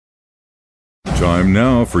Time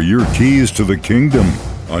now for your keys to the kingdom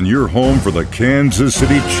on your home for the Kansas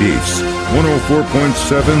City Chiefs.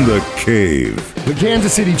 104.7 The Cave. The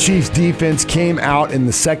Kansas City Chiefs defense came out in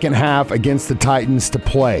the second half against the Titans to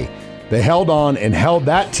play. They held on and held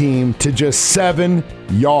that team to just 7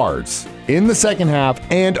 yards in the second half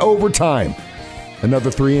and overtime. Another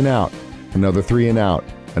 3 and out. Another 3 and out.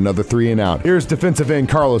 Another 3 and out. Here's defensive end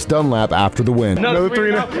Carlos Dunlap after the win. Another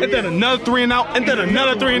 3 and out, and then another 3 and out, and then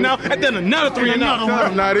another 3 and out, and then another 3 and out. Count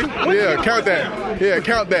up, Noddy. Yeah, count that. Yeah,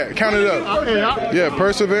 count that. Count it up. Yeah,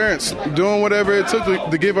 perseverance. Doing whatever it took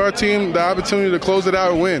to give our team the opportunity to close it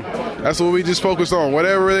out and win. That's what we just focused on.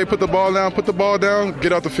 Whatever they put the ball down,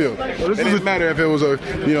 get off the field. It didn't matter if it was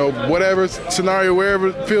whatever scenario,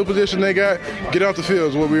 wherever field position they got, get off the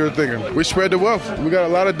field is what we were thinking. We spread the wealth. We got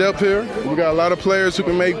a lot of depth here. We got a lot of players who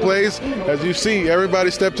can make plays. As you see,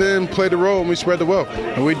 everybody stepped in, played the role, and we spread the wealth.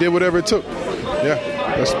 And we did whatever it took.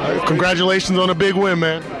 Yeah. Congratulations on a big win,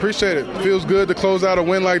 man. Appreciate it. Feels good to close out a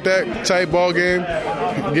win like that. Tight ball game.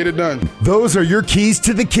 Get it done. Those are your keys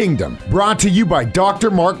to the kingdom. Brought to you by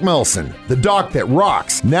Dr. Mark Melson, the doc that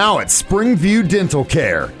rocks, now at Springview Dental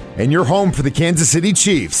Care. And your home for the Kansas City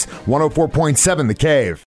Chiefs. 104.7 The Cave.